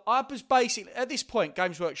 Well, I was basically, at this point,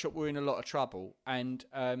 Games Workshop were in a lot of trouble, and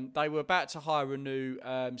they were about to hire a new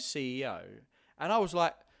CEO. And I was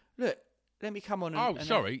like, look, let me come on and...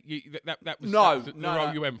 sorry. That was the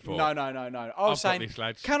role you went for. No. I was saying, this,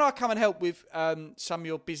 lads. Can I come and help with some of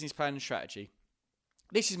your business plan and strategy?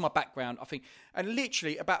 This is my background, I think. And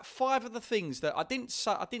literally, about 5 of the things that I didn't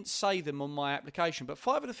say them on my application, but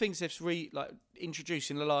 5 of the things they've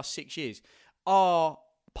introduced in the last 6 years are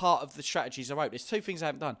part of the strategies I wrote. There's 2 things I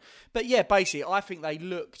haven't done. But yeah, basically, I think they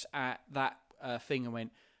looked at that thing and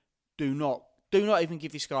went, do not even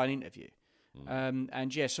give this guy an interview.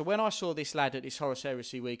 And yeah, so when I saw this lad at this Horus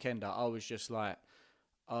Heresy Weekender, I was just like,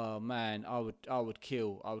 oh man, I would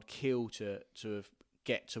kill to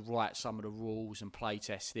get to write some of the rules and play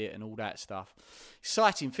test it and all that stuff.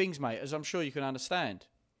 Exciting things, mate, as I'm sure you can understand.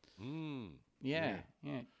 Yeah.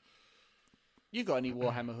 You got any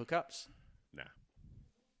Warhammer hookups? Nah.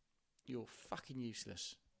 You're fucking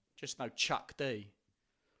useless. Just no Chuck D.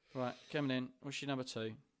 Right, coming in. What's your number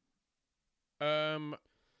 2?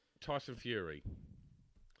 Tyson Fury.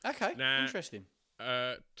 Okay, now, interesting.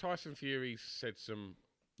 Tyson Fury said some...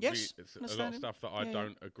 Yes, a lot of stuff that I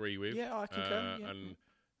don't agree with. Yeah, I concur.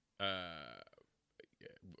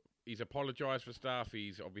 He's apologised for stuff.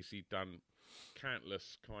 He's obviously done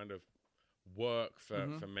countless kind of work for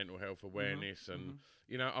mental health awareness, and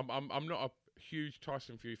you know, I'm not a huge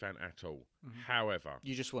Tyson Fury fan at all. However,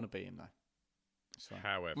 you just want to beat him though.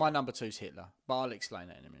 However, my number 2's Hitler, but I'll explain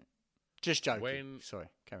that in a minute. Just joking. Sorry,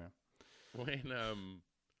 carry on.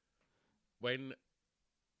 When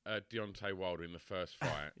Deontay Wilder in the first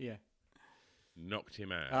fight, knocked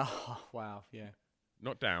him out. Oh wow, yeah.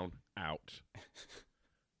 Not down, out,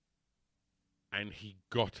 and he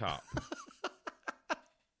got up,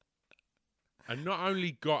 and not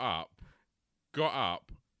only got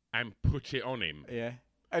up and put it on him. Yeah,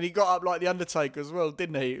 and he got up like the Undertaker as well,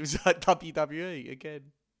 didn't he? It was like WWE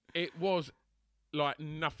again. It was like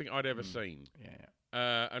nothing I'd ever seen. Yeah.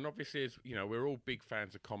 And obviously, as you know, we're all big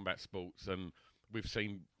fans of combat sports, and we've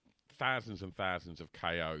seen thousands and thousands of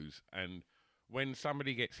KOs, and when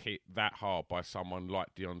somebody gets hit that hard by someone like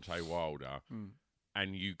Deontay Wilder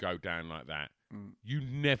and you go down like that, you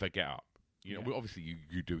never get up. You know, well, obviously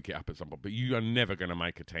you do get up at some point, but you are never going to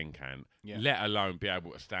make a 10 count, let alone be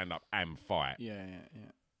able to stand up and fight. Yeah.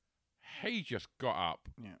 He just got up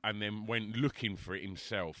and then went looking for it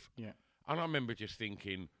himself. Yeah. And I remember just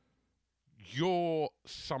thinking, you're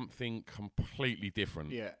something completely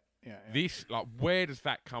different. Yeah. This, like, where does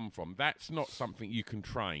that come from? That's not something you can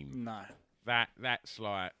train. No. That's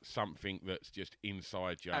like something that's just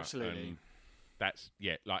inside you. Absolutely. And that's,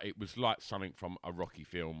 like it was like something from a Rocky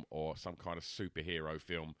film or some kind of superhero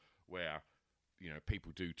film where, you know,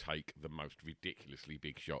 people do take the most ridiculously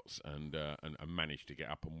big shots and manage to get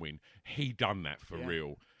up and win. He done that for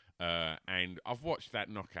real. And I've watched that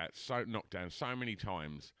knockdown so many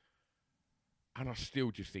times, and I still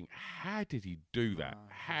just think, how did he do that?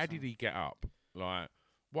 How did he get up? Like,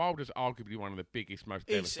 Wilder's arguably one of the biggest, most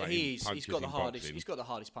devastating punches he's got the in hardest. boxing. He's got the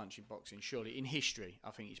hardest punch in boxing, surely in history.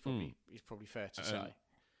 I think he's probably fair to say.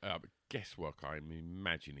 But guesswork, I'm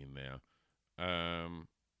imagining there.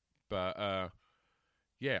 But I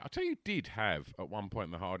tell you, did have at one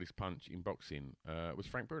point the hardest punch in boxing was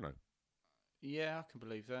Frank Bruno. Yeah, I can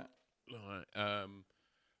believe that. Right.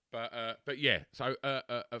 But yeah. So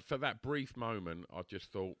for that brief moment, I just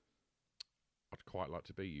thought, I'd quite like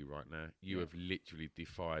to be you right now. You have literally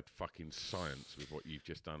defied fucking science with what you've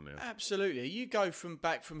just done there. Absolutely. You go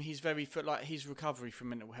back from his his recovery from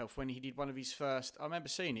mental health when he did one of his first, I remember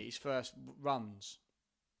seeing it, his first runs.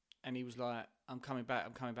 And he was like, I'm coming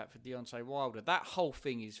back for Deontay Wilder. That whole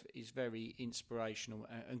thing is very inspirational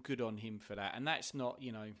and good on him for that. And that's not,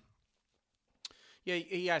 you know,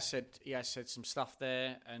 he has said some stuff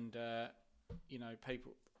there, and you know,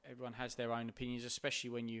 everyone has their own opinions, especially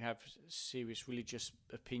when you have serious religious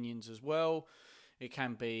opinions as well. It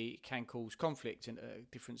can cause conflict and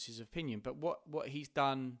differences of opinion. But what he's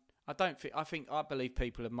done, I believe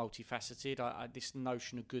people are multifaceted. This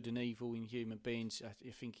notion of good and evil in human beings,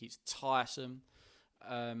 I think it's tiresome.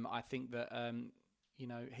 I think that you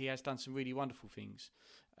know, he has done some really wonderful things.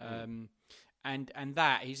 And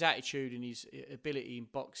that his attitude and his ability in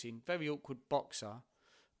boxing, very awkward boxer.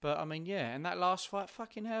 But, I mean, and that last fight,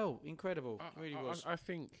 fucking hell, incredible. It really was. I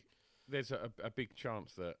think there's a big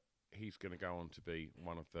chance that he's going to go on to be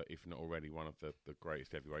one of the, if not already, one of the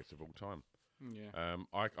greatest heavyweights of all time. Yeah.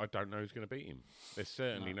 I don't know who's going to beat him. There's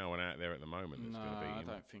certainly no one out there at the moment that's going to beat him.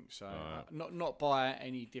 I don't think so. Not by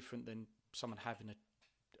any different than someone having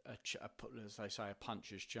as they say, a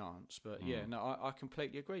puncher's chance. But yeah, no, I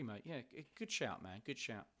completely agree, mate. Yeah, good shout, man. Good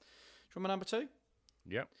shout. Do you want my number 2?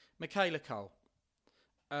 Yep. Michaela Cole.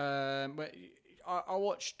 I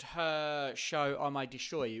watched her show I May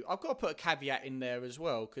Destroy You. I've got to put a caveat in there as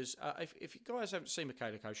well, because if you guys haven't seen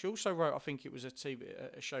Michaela Cole, she also wrote, I think it was a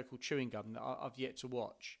show called Chewing Gum that I've yet to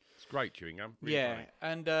watch. It's great, Chewing Gum. Really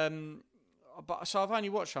funny. And so I've only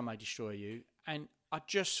watched I May Destroy You, and I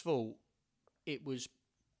just thought it was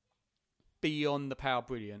beyond the power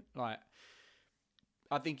brilliant. Like,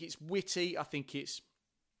 I think it's witty. I think it's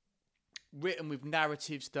written with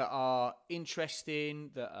narratives that are interesting,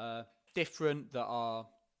 that are different, that are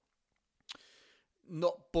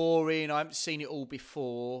not boring. I haven't seen it all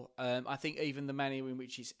before. I think even the manner in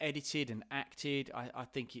which it's edited and acted, I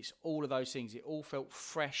think it's all of those things. It all felt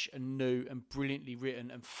fresh and new and brilliantly written.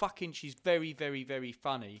 And fucking, she's very, very, very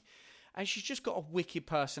funny. And she's just got a wicked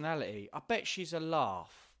personality. I bet she's a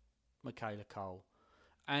laugh, Michaela Cole.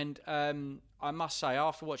 And I must say,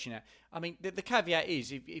 after watching that, I mean, the caveat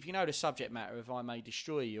is, if you know the subject matter of I May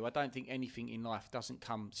Destroy You, I don't think anything in life doesn't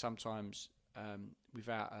come sometimes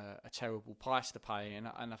without a terrible price to pay. And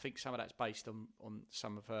I think some of that's based on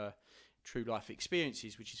some of her true life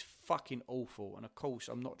experiences, which is fucking awful. And of course,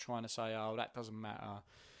 I'm not trying to say, oh, that doesn't matter.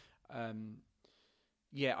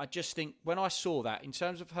 Yeah, I just think when I saw that, in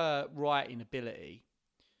terms of her writing ability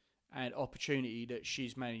and opportunity that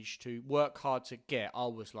she's managed to work hard to get, I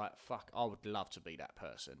was like, fuck, I would love to be that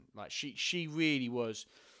person. Like, she really was,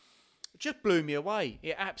 just blew me away.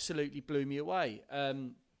 It absolutely blew me away.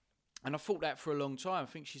 And I thought that for a long time. I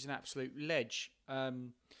think she's an absolute ledge.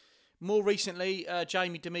 More recently,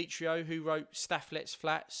 Jamie Demetriou, who wrote Stafflet's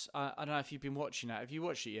Flats. I don't know if you've been watching that. Have you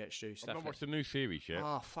watched it yet, Stu? I've not watched the new series yet.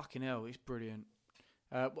 Oh, fucking hell, it's brilliant.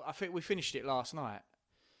 I think we finished it last night.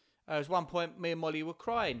 There was one point me and Molly were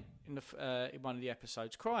crying in one of the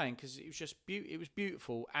episodes, crying because it was just it was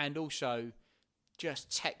beautiful, and also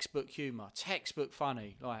just textbook humour, textbook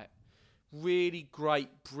funny, like really great,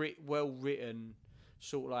 well written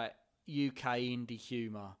sort of like UK indie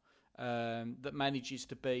humour that manages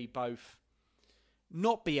to be both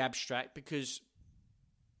not be abstract, because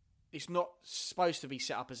it's not supposed to be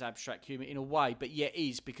set up as abstract humour in a way, but yet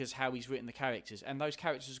is, because how he's written the characters. And those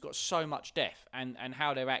characters have got so much depth, and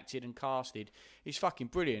how they're acted and casted is fucking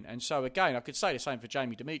brilliant. And so, again, I could say the same for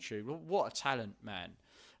Jamie Demetriou. What a talent, man.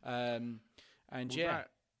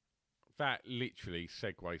 That literally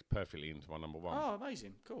segues perfectly into my number 1. Oh,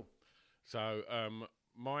 amazing. Cool. So,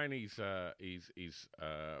 mine is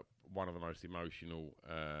one of the most emotional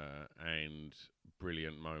and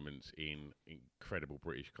brilliant moments in incredible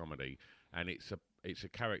British comedy, and it's a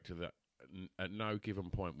character that at no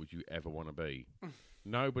given point would you ever want to be.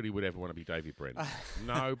 Nobody would ever want to be David Brent.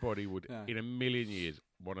 Nobody would in a million years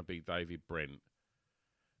want to be David Brent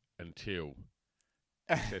until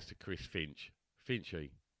he says to Chris Finch,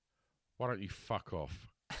 "Finchy, why don't you fuck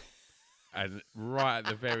off?" And right at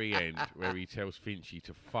the very end, where he tells Finchy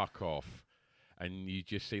to fuck off, and you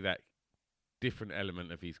just see that different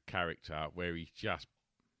element of his character where he's just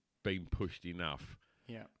been pushed enough,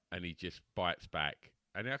 and he just bites back.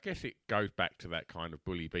 And I guess it goes back to that kind of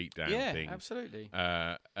bully beatdown thing. Yeah, absolutely.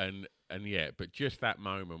 But just that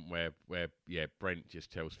moment where Brent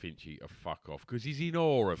just tells Finchy to fuck off, because he's in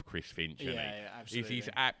awe of Chris Finch, isn't he? Absolutely. He's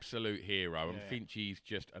his absolute hero, and Finchy's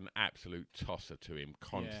just an absolute tosser to him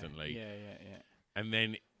constantly. Yeah. And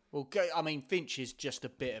then, well, I mean, Finch is just a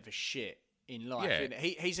bit of a shit in life. Yeah. Isn't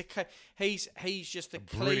he? He's just a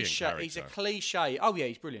brilliant cliche. character. He's a cliche. Oh yeah,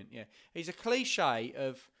 he's brilliant. Yeah, he's a cliche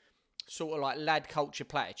of sort of like lad culture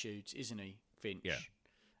platitudes, isn't he, Finch? Yeah.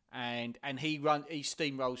 And he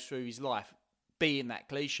steamrolls through his life being that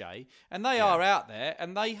cliche, and they are out there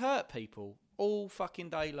and they hurt people all fucking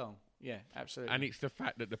day long. Yeah, absolutely. And it's the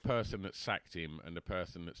fact that the person that sacked him and the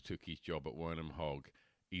person that's took his job at Wernham Hogg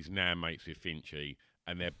is now mates with Finchy,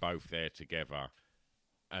 and they're both there together,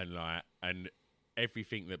 and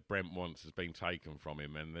everything that Brent wants has been taken from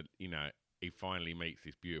him, and that he finally meets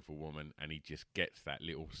this beautiful woman, and he just gets that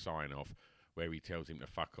little sign off where he tells him to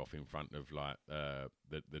fuck off in front of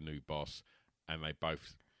the new boss, and they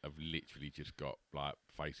both have literally just got like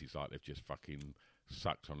faces like they've just fucking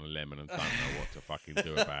sucked on a lemon and don't know what to fucking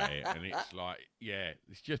do about it. And it's like,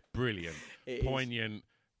 it's just brilliant, poignant,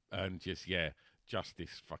 and just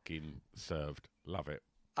justice fucking served. Love it.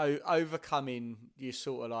 overcoming, you're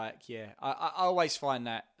sort of like, I always find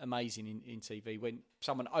that amazing in TV when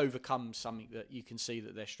someone overcomes something that you can see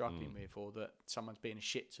that they're struggling with, or that someone's being a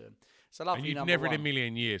shit to them. So lovely. And you'd never in a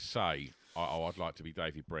million years say, I'd like to be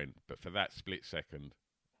David Brent, but for that split second,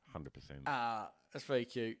 100%. That's very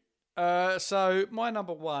cute. So my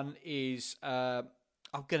number one is, I'm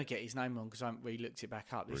going to get his name wrong because I haven't really looked it back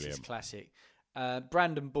up. This is classic.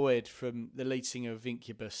 Brandon Boyd, from the lead singer of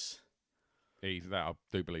Incubus. I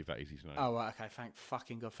do believe that is his name. Oh, right, okay. Thank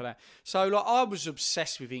fucking God for that. So, like, I was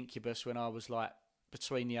obsessed with Incubus when I was, like,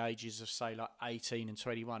 between the ages of, say, like, 18 and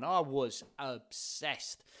 21. I was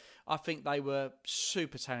obsessed. I think they were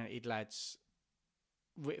super talented lads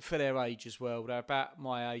for their age as well. They're about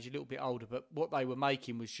my age, a little bit older, but what they were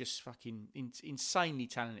making was just fucking insanely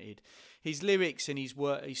talented. His lyrics and his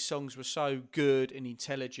songs were so good and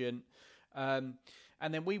intelligent.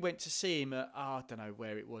 And then we went to see him at, I don't know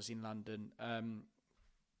where it was in London,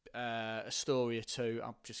 Astoria 2.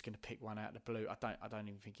 I'm just going to pick one out of the blue. I don't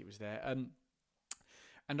even think it was there.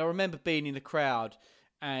 And I remember being in the crowd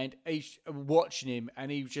and watching him, and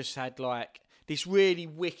he just had like this really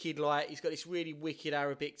wicked, like he's got this really wicked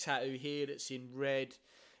Arabic tattoo here that's in red.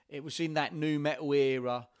 It was in that new metal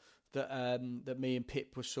era that me and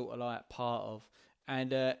Pip were sort of like part of.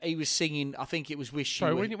 And he was singing, I think it was Wish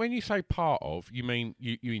You Were... So when you say part of, you mean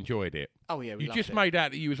you enjoyed it? Oh, yeah, we You loved just it. made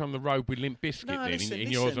out that you was on the road with Limp Bizkit in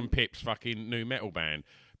yours and Pip's fucking new metal band.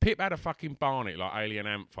 Pip had a fucking barnet like Alien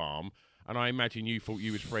Ant Farm, and I imagine you thought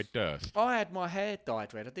you was Fred Durst. I had my hair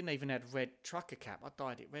dyed red. I didn't even have a red trucker cap. I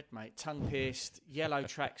dyed it red, mate. Tongue pierced, yellow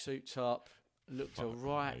tracksuit top, looked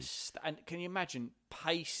alright. And can you imagine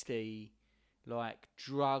pasty, like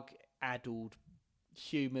drug-addled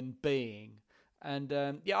human being? And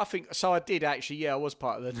I think so. I did actually. Yeah, I was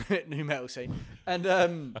part of the new metal scene, and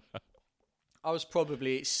I was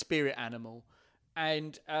probably its spirit animal.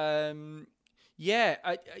 And I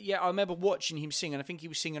remember watching him sing, and I think he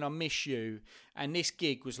was singing "I Miss You." And this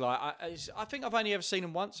gig was like, I think I've only ever seen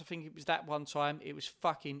him once. I think it was that one time. It was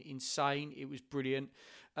fucking insane. It was brilliant.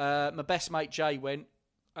 My best mate Jay went.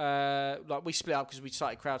 Like we split up because we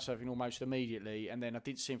started crowd surfing almost immediately, and then I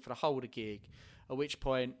didn't see him for the whole of the gig. At which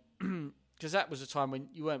point. Because that was a time when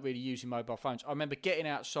you weren't really using mobile phones. I remember getting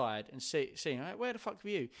outside and seeing, where the fuck were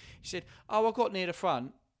you? He said, I got near the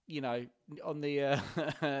front, on the,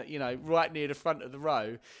 right near the front of the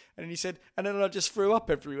row. And he said, and then I just threw up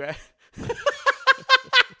everywhere.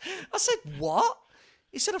 I said, what?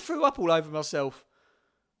 He said, I threw up all over myself.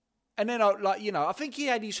 And then I think he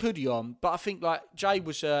had his hoodie on, but I think like Jay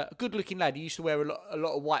was a good-looking lad. He used to wear a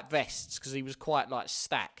lot of white vests because he was quite like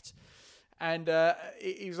stacked. And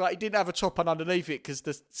he was like, he didn't have a top on underneath it because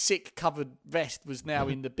the sick covered vest was now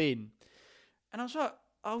in the bin. And I was like,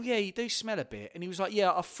 oh yeah, you do smell a bit. And he was like,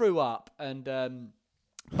 yeah, I threw up. And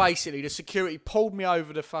basically the security pulled me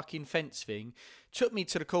over the fucking fence thing, took me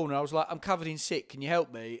to the corner. I was like, I'm covered in sick. Can you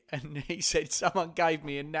help me? And he said, someone gave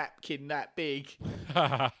me a napkin that big.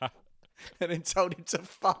 And then told him to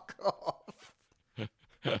fuck off.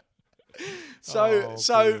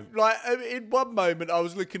 So like in one moment I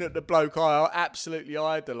was looking at the bloke I absolutely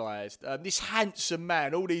idolised, this handsome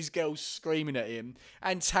man, all these girls screaming at him,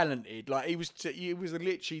 and talented, like he was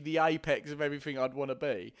literally the apex of everything I'd want to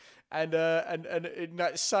be, and in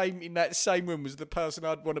that same room was the person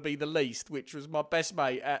I'd want to be the least, which was my best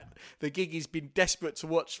mate at the gig he's been desperate to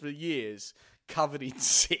watch for years, covered in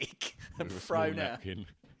sick and thrown out.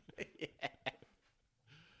 Yeah.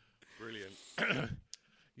 Brilliant.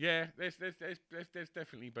 Yeah, there's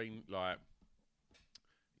definitely been like,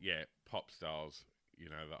 pop stars,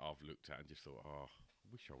 that I've looked at and just thought, oh, I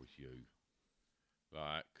wish I was you.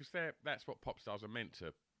 Like, because that's what pop stars are meant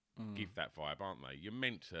to give that vibe, aren't they? You're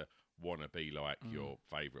meant to want to be like your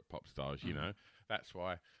favourite pop stars, you know. That's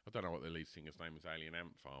why, I don't know what the lead singer's name was, Alien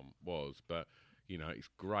Ant Farm was, but, it's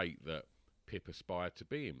great that Pip aspired to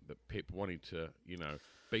be him, that Pip wanted to,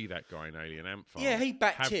 be that guy in Alien Ant Farm. Yeah, he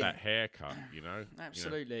backed him. Have that haircut,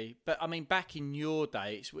 Absolutely. But, I mean, back in your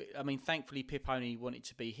day, thankfully Pip only wanted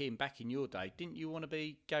to be him. Back in your day, didn't you want to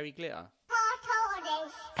be Gary Glitter?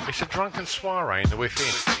 It's a drunken soiree in the within.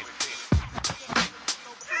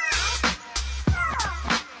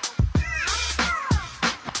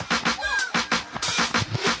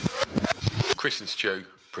 Chris and Stu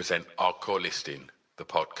present Hardcore Listing, the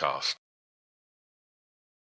podcast.